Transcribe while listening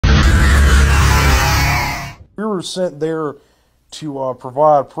We were sent there to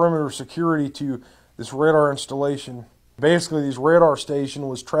provide perimeter security to this radar installation. Basically, this radar station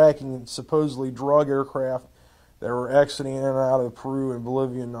was tracking supposedly drug aircraft that were exiting in and out of Peru and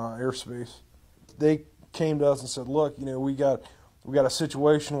Bolivian airspace. They came to us and said, "Look, we got a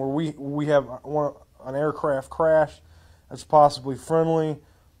situation where we have an aircraft crash that's possibly friendly,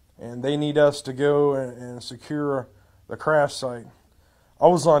 and they need us to go and secure the crash site." I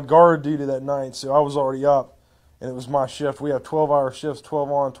was on guard duty that night, so I was already up, and it was my shift. We have 12-hour shifts,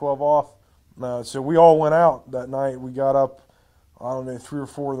 12 on, 12 off. So we all went out that night. We got up, I don't know, 3 or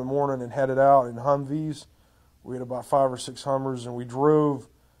 4 in the morning and headed out in Humvees. We had about 5 or 6 Hummers, and we drove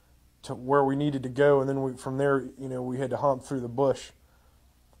to where we needed to go, and then from there, we had to hump through the bush.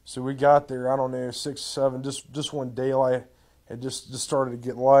 So we got there, I don't know, 6, 7, just when daylight had just started to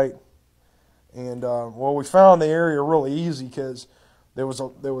get light. And well, we found the area really easy because there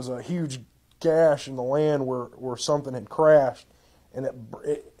was a huge gash in the land where something had crashed, and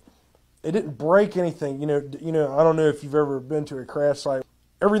it didn't break anything. I don't know if you've ever been to a crash site.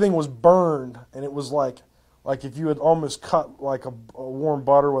 Everything was burned, and it was like if you had almost cut like a warm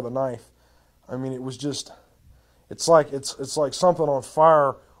butter with a knife. I mean, it was just, it's like something on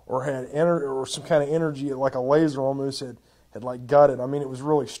fire or had or some kind of energy, like a laser almost had like gutted. I mean, it was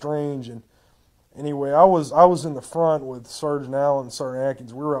really strange. And anyway, I was in the front with Sergeant Allen and Sergeant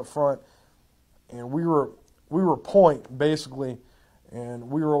Atkins. We were up front, and we were point basically, and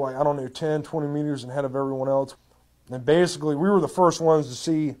we were like, I don't know, 10, 20 meters ahead of everyone else. And basically, we were the first ones to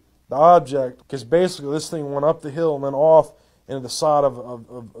see the object, because basically this thing went up the hill and then off into the side of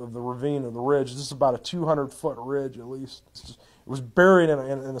the ravine of the ridge. This is about a 200-foot ridge at least. It was buried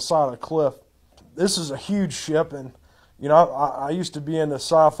in the side of the cliff. This is a huge ship, and I used to be into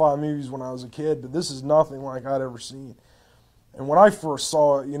sci-fi movies when I was a kid, but this is nothing like I'd ever seen. And when I first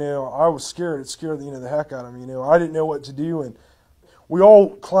saw it, I was scared. It scared the heck out of me. I didn't know what to do, and we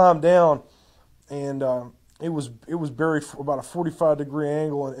all climbed down, and it was buried for about a 45-degree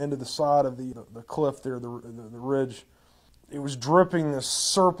angle and into the side of the cliff there, the ridge. It was dripping this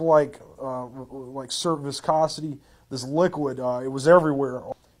syrup-like syrup viscosity, this liquid. It was everywhere.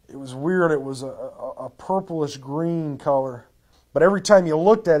 It was weird. It was a purplish green color, but every time you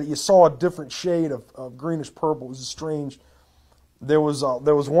looked at it, you saw a different shade of greenish purple. It was strange. There was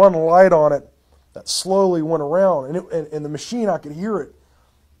one light on it that slowly went around, and the machine, I could hear it.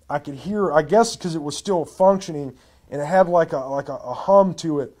 I guess because it was still functioning, and it had like a hum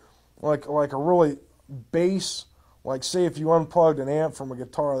to it, like a really bass, like say if you unplugged an amp from a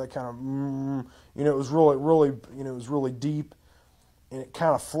guitar, that kind of it was really it was really deep, and it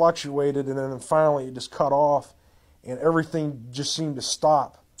kind of fluctuated, and then finally it just cut off, and everything just seemed to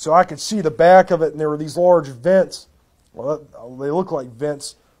stop. So I could see the back of it, and there were these large vents. Well, they look like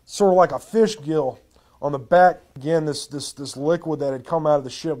vents, sort of like a fish gill. On the back, again, this liquid that had come out of the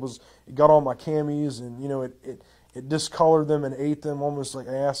ship it got on my camis, and it discolored them and ate them almost like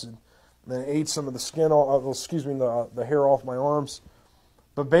acid. And then it ate some of the skin the hair off my arms.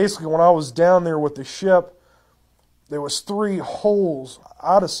 But basically, when I was down there with the ship, there was 3 holes.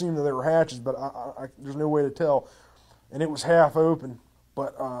 I'd assume that they were hatches, but there's no way to tell. And it was half open.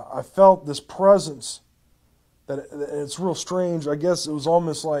 But I felt this presence. That it's real strange. I guess it was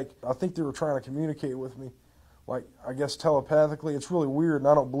almost like, I think they were trying to communicate with me, like, I guess telepathically. It's really weird, and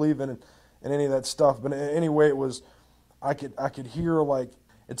I don't believe in any of that stuff. But anyway, it was, I could hear, like,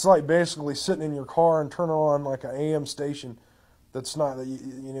 it's like basically sitting in your car and turning on like an AM station that's not,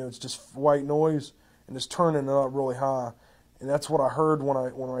 it's just white noise, and just turning it up really high. And that's what I heard when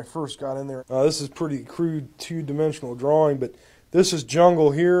I first got in there. This is pretty crude 2-dimensional drawing, but this is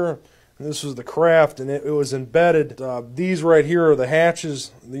jungle here. This was the craft, and it was embedded. These right here are the hatches,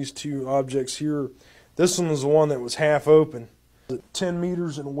 these 2 objects here. This one was the one that was half open. 10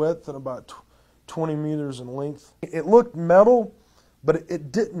 meters in width and about 20 meters in length. It looked metal, but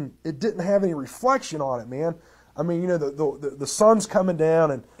it didn't have any reflection on it, man. I mean, the sun's coming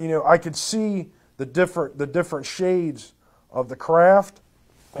down, and I could see the different shades of the craft.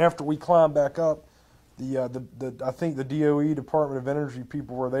 After we climbed back up, I think the DOE, Department of Energy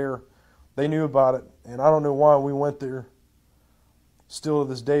people were there. They knew about it, and I don't know why we went there still to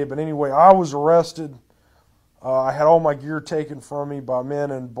this day. But anyway, I was arrested. I had all my gear taken from me by men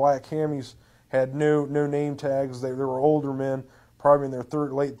in black camis, had no name tags. They were older men, probably in their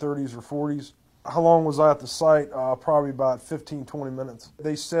late 30s or 40s. How long was I at the site? Probably about 15, 20 minutes.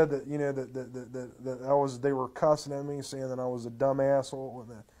 They said that that they were cussing at me, saying that I was a dumb asshole,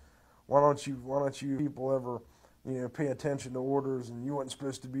 and that why don't you people ever pay attention to orders, and you weren't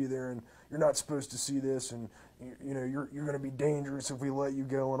supposed to be there, and you're not supposed to see this, and you're going to be dangerous if we let you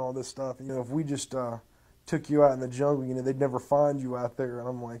go, and all this stuff. If we just took you out in the jungle, you know, they'd never find you out there. And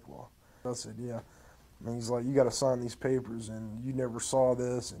I'm like, well, I said, yeah. And he's like, you got to sign these papers, and you never saw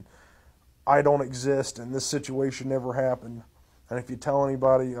this, and I don't exist, and this situation never happened. And if you tell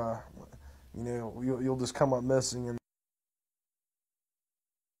anybody, you know, you'll just come up missing. And